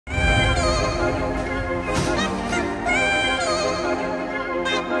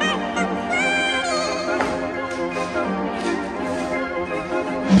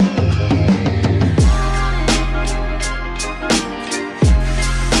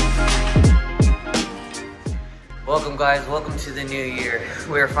Welcome guys, welcome to the new year.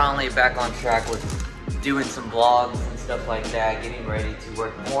 We're finally back on track with doing some vlogs and stuff like that, getting ready to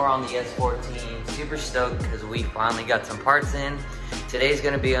work more on the S14. Super stoked because we finally got some parts in. Today's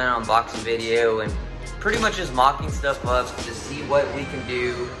gonna be an unboxing video and pretty much just mocking stuff up to see what we can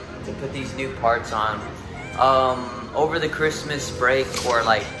do to put these new parts on. Over the Christmas break, or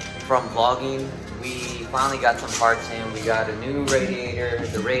like from vlogging, we finally got some parts in. We got a new radiator,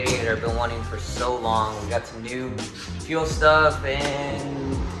 the radiator I've been wanting for so long. We got some new fuel stuff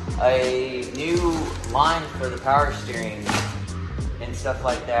and a new line for the power steering and stuff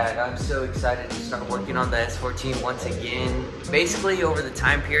like that. I'm so excited to start working on the S14 once again. Basically, over the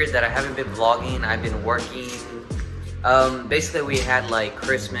time period that I haven't been vlogging, I've been working. Basically we had like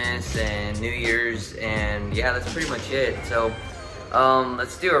Christmas and New Year's, and yeah, that's pretty much it. So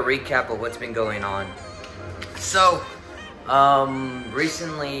let's do a recap of what's been going on. So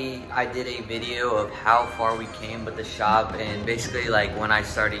recently I did a video of how far we came with the shop, and basically like when I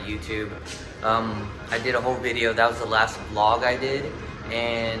started YouTube, I did a whole video. That was the last vlog I did,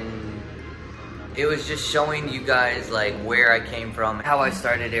 and it was just showing you guys like where I came from, how I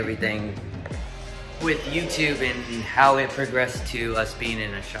started everything with YouTube and how it progressed to us being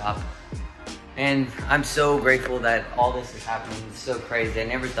in a shop. And I'm so grateful that all this is happening. It's so crazy. I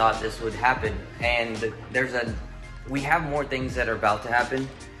never thought this would happen. And we have more things that are about to happen.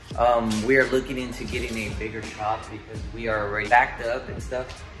 We are looking into getting a bigger shop because we are already backed up and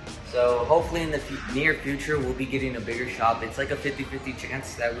stuff. So hopefully in the near future, we'll be getting a bigger shop. It's like a 50-50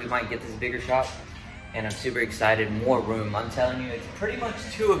 chance that we might get this bigger shop. And I'm super excited. More room. I'm telling you, it's pretty much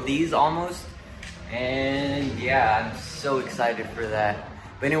 2 of these almost. And yeah, I'm so excited for that.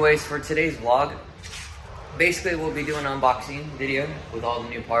 But anyways, for today's vlog, basically we'll be doing an unboxing video with all the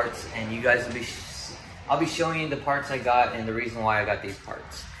new parts, and you guys will be, I'll be showing you the parts I got and the reason why I got these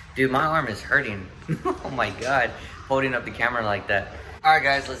parts. Dude, my arm is hurting. Oh my God, holding up the camera like that. All right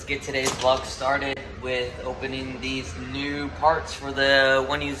guys, let's get today's vlog started with opening these new parts for the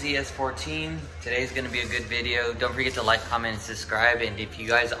 1UZ S14. Today's gonna be a good video. Don't forget to like, comment, and subscribe. And if you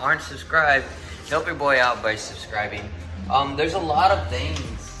guys aren't subscribed, help your boy out by subscribing. There's a lot of things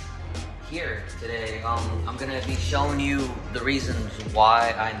here today. I'm gonna be showing you the reasons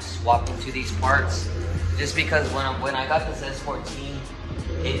why I'm swapping to these parts. Just because when I got this S14,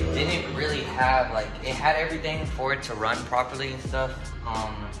 it didn't really have, like, it had everything for it to run properly and stuff.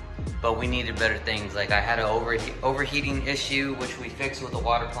 But we needed better things. Like I had an overheating issue, which we fixed with a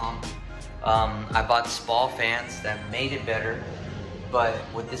water pump. I bought Spall fans that made it better, but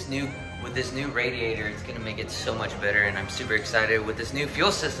with this new radiator, it's gonna make it so much better, and I'm super excited. With this new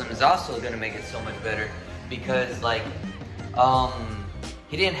fuel system, is also gonna make it so much better because like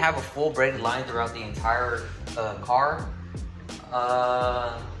he didn't have a full braided line throughout the entire car,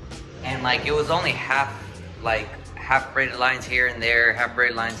 and like it was only half braided lines here and there, half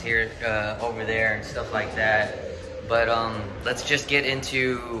braided lines here, over there, and stuff like that. But let's just get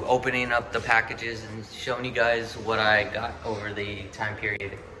into opening up the packages and showing you guys what I got over the time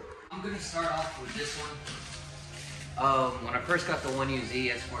period. I'm gonna start off with this one. When I first got the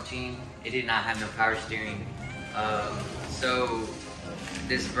 1UZ S14, it did not have no power steering. So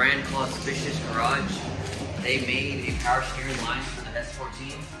this brand called Suspicious Garage, they made a power steering line for the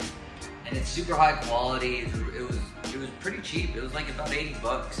S14, and it's super high quality. It was pretty cheap. It was like about 80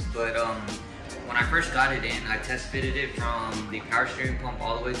 bucks. But when I first got it in, I test fitted it from the power steering pump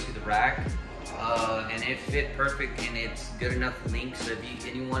all the way to the rack. And it fit perfect, and it's good enough link. So if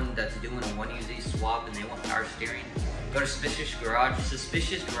anyone that's doing a 1UZ swap and they want power steering, go to Suspicious Garage.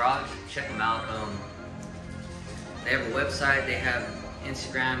 Suspicious Garage, check them out. They have a website, they have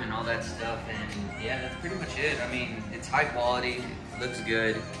Instagram and all that stuff, and yeah, that's pretty much it. I mean, it's high quality, looks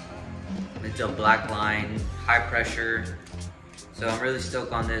good. It's a black line, high pressure. So I'm really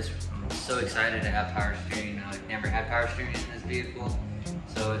stoked on this. I'm so excited to have power steering. I've never had power steering in this vehicle,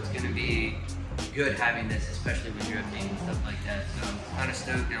 so it's gonna be good having this, especially with drifting and stuff like that. So I'm kind of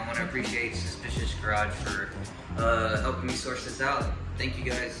stoked, and I want to appreciate Suspicious Garage for helping me source this out. Thank you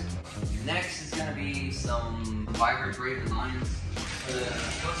guys. Next is gonna be some Vibrant braided lines for the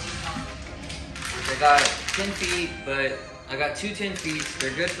fuel system, which I got 10 feet, but I got 2 10 feet.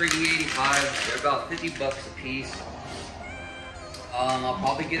 They're good for E85. They're about 50 bucks a piece. I'll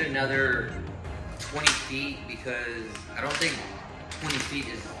probably get another 20 feet because I don't think 20 feet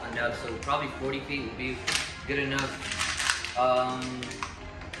is enough, so probably 40 feet would be good enough.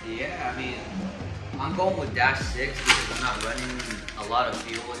 Yeah, I mean, I'm going with -6 because I'm not running a lot of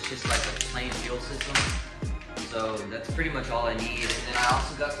fuel. It's just like a plain fuel system. So that's pretty much all I need. And then I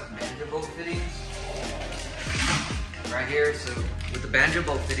also got some Banjo fittings. right here. So with the Banjo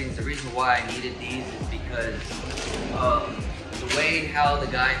bolt fittings, the reason why I needed these is because the way how the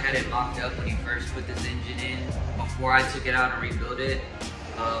guy had it mocked up when he first put this engine in, before I took it out and rebuilt it,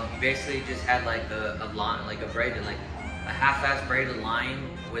 he basically just had like a line, like a braided, like a half-ass braided line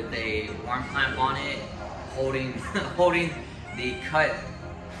with a worm clamp on it, holding holding the cut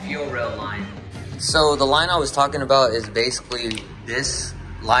fuel rail line. So the line I was talking about is basically this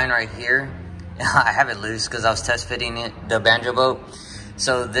line right here. I have it loose because I was test fitting it, the Banjo boat.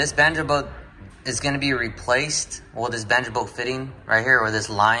 So this Banjo boat is going to be replaced, well, this Banjo boat fitting right here, or this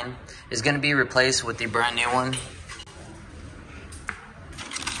line, is going to be replaced with the brand new one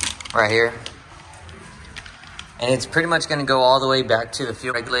right here. And it's pretty much going to go all the way back to the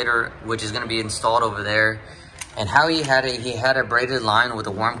fuel regulator, which is going to be installed over there. And how he had it, he had a braided line with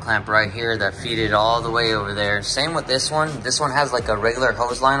a worm clamp right here that feed it all the way over there. Same with this one. This one has like a regular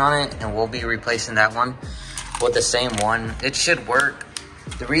hose line on it, and we'll be replacing that one with the same one. It should work.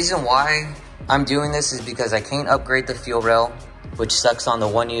 The reason why I'm doing this is because I can't upgrade the fuel rail, which sucks on the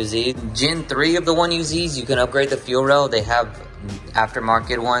 1UZ. Gen 3 of the 1UZs, you can upgrade the fuel rail. They have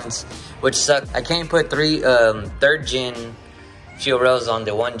aftermarket ones, which suck. I can't put third gen fuel rails on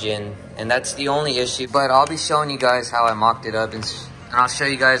the 1 gen, and that's the only issue. But I'll be showing you guys how I mocked it up, and I'll show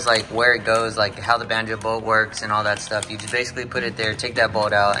you guys like where it goes, like how the Banjo bolt works and all that stuff. You just basically put it there, take that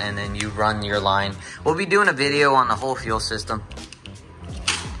bolt out, and then you run your line. We'll be doing a video on the whole fuel system.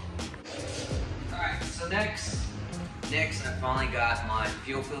 Alright, so next I finally got my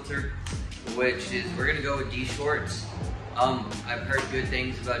fuel filter, which is, we're gonna go with D-Shorts. I've heard good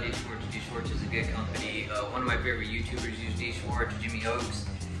things about D-Shorts. D-Shorts is a good company. One of my favorite YouTubers used D-Shorts, Jimmy Oaks.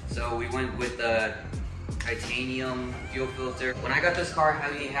 So we went with the titanium fuel filter. When I got this car, how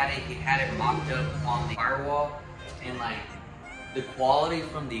he had it mocked up on the firewall, and like the quality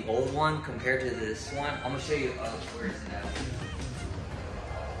from the old one compared to this one, I'm gonna show you where is it at.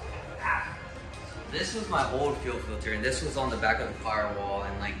 This was my old fuel filter, and this was on the back of the firewall,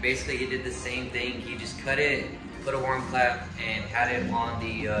 and like basically he did the same thing. He just cut it, put a worm clamp, and had it on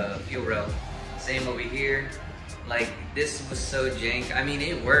the fuel rail. Same over here. Like, this was so jank. I mean,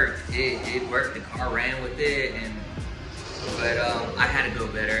 it worked. It worked. The car ran with it, but I had to go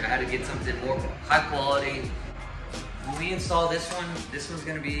better. I had to get something more high quality. When we install this one's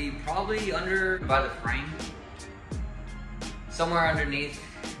gonna be probably under by the frame, somewhere underneath.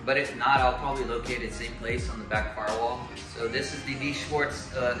 But if not, I'll probably locate it same place on the back firewall. So this is the D-Shorts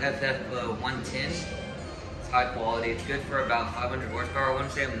FF110. It's high quality. It's good for about 500 horsepower. I want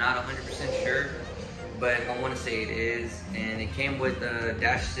to say, I'm not 100% sure, but I want to say it is. And it came with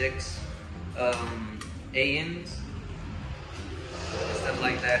 -6 ANs, stuff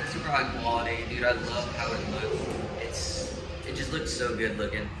like that. Super high quality, dude. I love how it looks. It just looks so good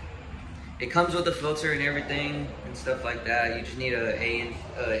looking. It comes with a filter and everything and stuff like that. You just need a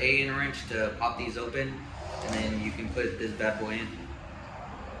AN wrench to pop these open, and then you can put this bad boy in.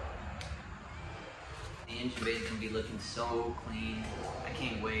 The engine bay is gonna be looking so clean. I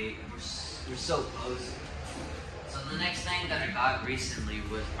can't wait. We're so close. So the next thing that I got recently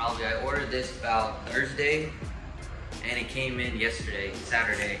was probably, I ordered this about Thursday, and it came in yesterday,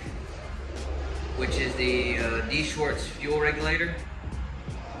 Saturday, which is the D-Shorts fuel regulator.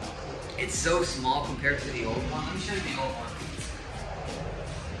 It's so small compared to the old one. Let me show you the old one.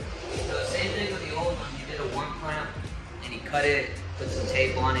 So same thing with the old one. He did a worm clamp, and he cut it, put some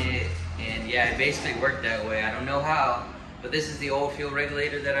tape on it, and yeah, it basically worked that way. I don't know how, but this is the old fuel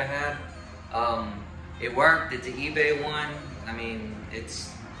regulator that I had. It worked. It's an eBay one. I mean,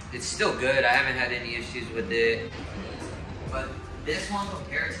 it's still good. I haven't had any issues with it. But this one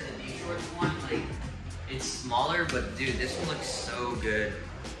compared to the D-Shorts one, like, it's smaller, but dude, this one looks so good.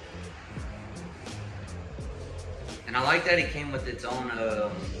 And I like that it came with its own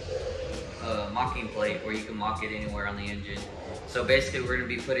mocking plate where you can mock it anywhere on the engine. So basically we're gonna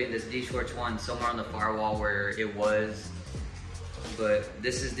be putting this D-Shorts one somewhere on the firewall where it was. But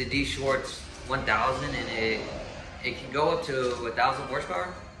this is the D-Shorts 1000, and it can go up to 1000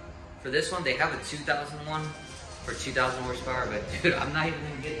 horsepower. For this one, they have a 2000 one for 2000 horsepower, but dude, I'm not even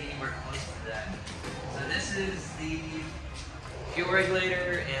gonna get anywhere close to that. So this is the fuel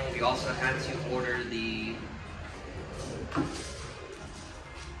regulator, and we also had to order the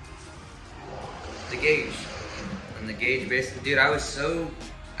gauge. And the gauge basically, dude,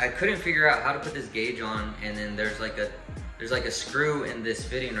 I couldn't figure out how to put this gauge on, and then there's like a screw in this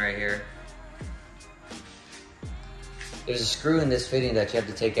fitting right here. There's a screw in this fitting that you have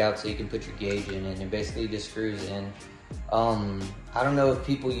to take out so you can put your gauge in, and it basically just screws in. I don't know if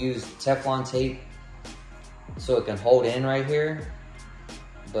people use Teflon tape so it can hold in right here,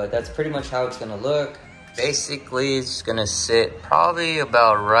 but that's pretty much how it's gonna look. Basically, it's gonna sit probably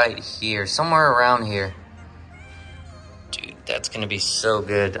about right here, somewhere around here. Dude, that's gonna be so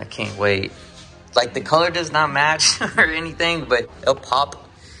good. I can't wait. Like, the color does not match or anything, but it'll pop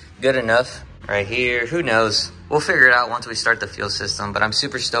good enough right here. Who knows? We'll figure it out once we start the fuel system, but I'm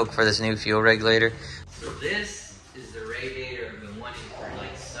super stoked for this new fuel regulator. So this is the radiator I've been wanting for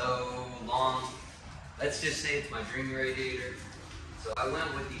like so long. Let's just say it's my dream radiator. So I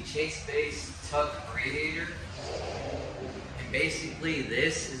went with the Chase Base tuck radiator. And basically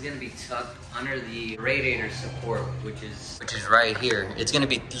this is gonna be tucked under the radiator support, which is right here. It's gonna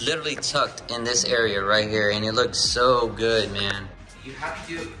be literally tucked in this area right here, and it looks so good, man. You have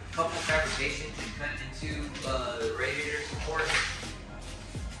to do a couple fabrications and cut into the radiator support,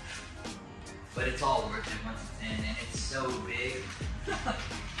 but it's all worth it once it's in, and it's so big.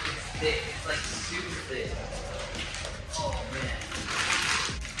 It's thick, it's like super thick. Oh man.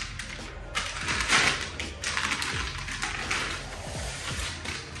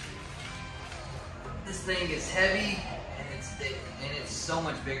 This thing is heavy and it's thick, and it's so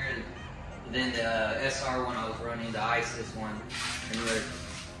much bigger than the SR one I was running, the ISIS one. And look,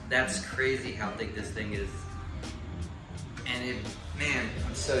 that's crazy how thick this thing is. And it, man,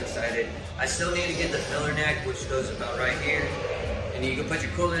 I'm so excited. I still need to get the filler neck, which goes about right here. And you can put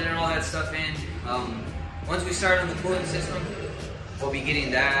your coolant and all that stuff in. Once we start on the cooling system, we'll be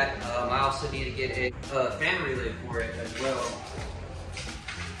getting that. I also need to get a fan relay for it as well.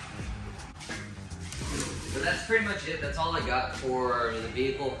 But that's pretty much it. That's all I got for the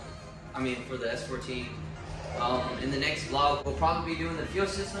vehicle. I mean, for the S14. In the next vlog, we'll probably be doing the fuel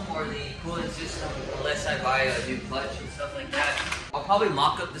system or the cooling system, unless I buy a new clutch and stuff like that. I'll probably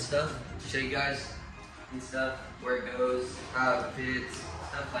mock up the stuff, show you guys and stuff, where it goes, how it fits,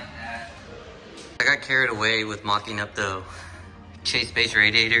 stuff like that. I got carried away with mocking up the Chase Base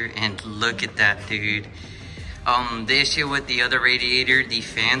radiator, and look at that, dude. The issue with the other radiator, the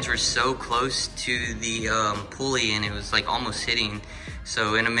fans were so close to the pulley, and it was like almost hitting.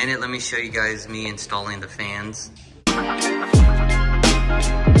 So in a minute, let me show you guys me installing the fans.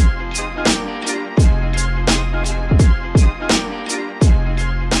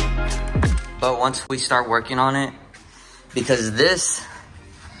 But once we start working on it, because this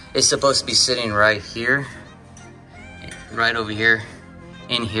is supposed to be sitting right here, right over here,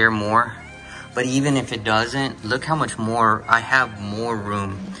 in here more. But even if it doesn't, look how much more, I have more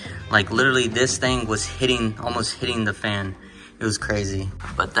room. Like literally this thing was almost hitting the fan. It was crazy.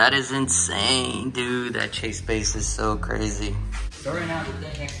 But that is insane, dude. That Chase Base is so crazy. So right now,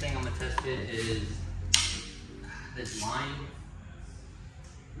 the next thing I'm gonna test it is this line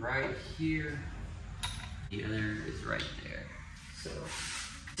right here. The other is right there. So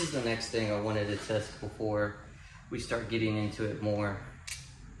this is the next thing I wanted to test before we start getting into it more.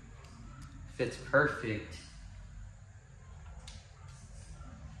 Fits perfect.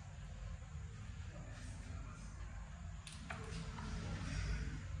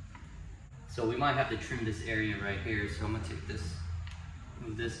 So we might have to trim this area right here. So I'm gonna take this,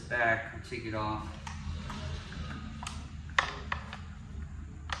 move this back, and take it off.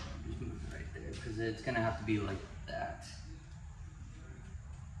 Just move it right there, because it's gonna have to be like that.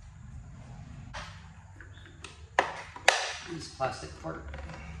 This plastic part.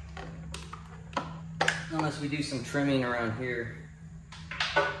 Unless we do some trimming around here,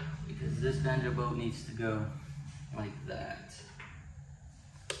 because this Banjo boat needs to go like that.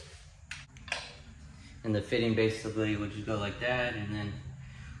 And the fitting basically would just go like that, and then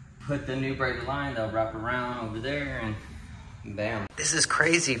put the new braided line, they'll wrap around over there, and bam. This is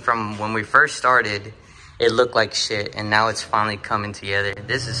crazy. From when we first started, it looked like shit, and now it's finally coming together.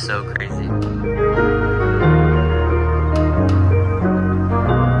 This is so crazy.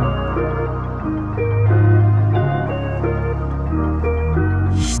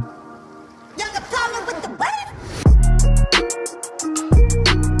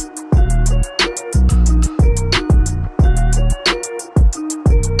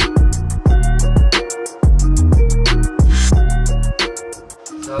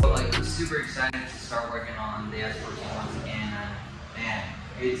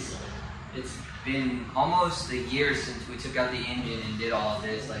 It's been almost a year since we took out the engine and did all of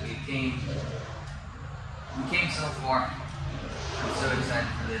this. Like, we came so far. I'm so excited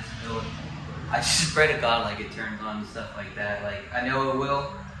for this build. I just pray to God like it turns on and stuff like that. Like, I know it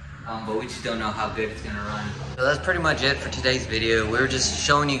will, but we just don't know how good it's gonna run. So that's pretty much it for today's video. We were just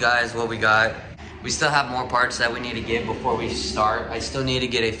showing you guys what we got. We still have more parts that we need to get before we start. I still need to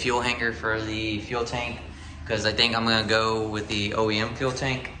get a fuel hanger for the fuel tank, because I think I'm gonna go with the OEM fuel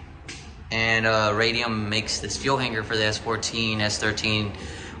tank. And Radium makes this fuel hanger for the S14, S13,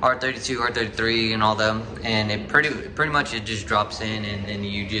 R32, R33 and all them, and it pretty much it just drops in, and then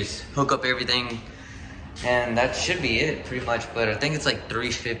you just hook up everything, and that should be it pretty much. But I think it's like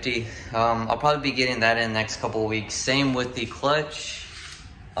 $350. I'll probably be getting that in the next couple of weeks. Same with the clutch.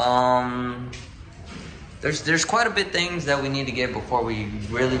 There's quite a bit things that we need to get before we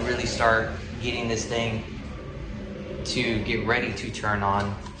really start getting this thing to get ready to turn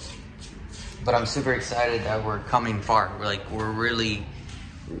on. But I'm super excited that we're coming far. We're really,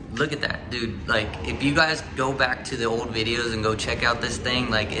 look at that, dude. Like, if you guys go back to the old videos and go check out this thing,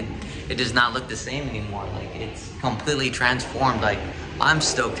 like it does not look the same anymore. Like, it's completely transformed. Like, I'm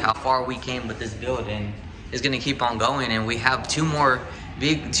stoked how far we came with this build, and it's gonna keep on going. And we have two more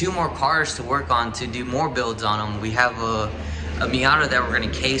cars to work on to do more builds on them. We have a Miata that we're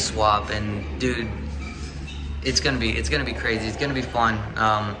gonna case swap, and dude, it's gonna be crazy. It's gonna be fun.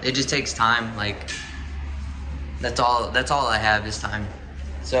 It just takes time. Like, that's all I have is time.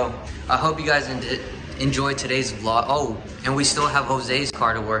 So I hope you guys enjoyed today's vlog. Oh, and we still have Jose's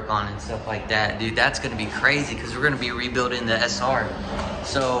car to work on and stuff like that, dude. That's gonna be crazy because we're gonna be rebuilding the SR.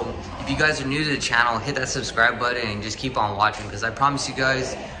 So if you guys are new to the channel, hit that subscribe button and just keep on watching, because I promise you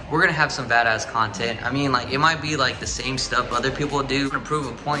guys, we're gonna have some badass content. I mean, like, it might be like the same stuff other people do. To prove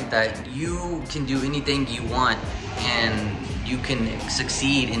a point that you can do anything you want and you can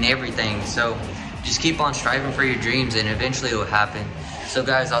succeed in everything. So just keep on striving for your dreams, and eventually it will happen. So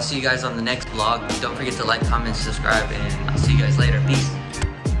guys, I'll see you guys on the next vlog. Don't forget to like, comment, subscribe, and I'll see you guys later. Peace.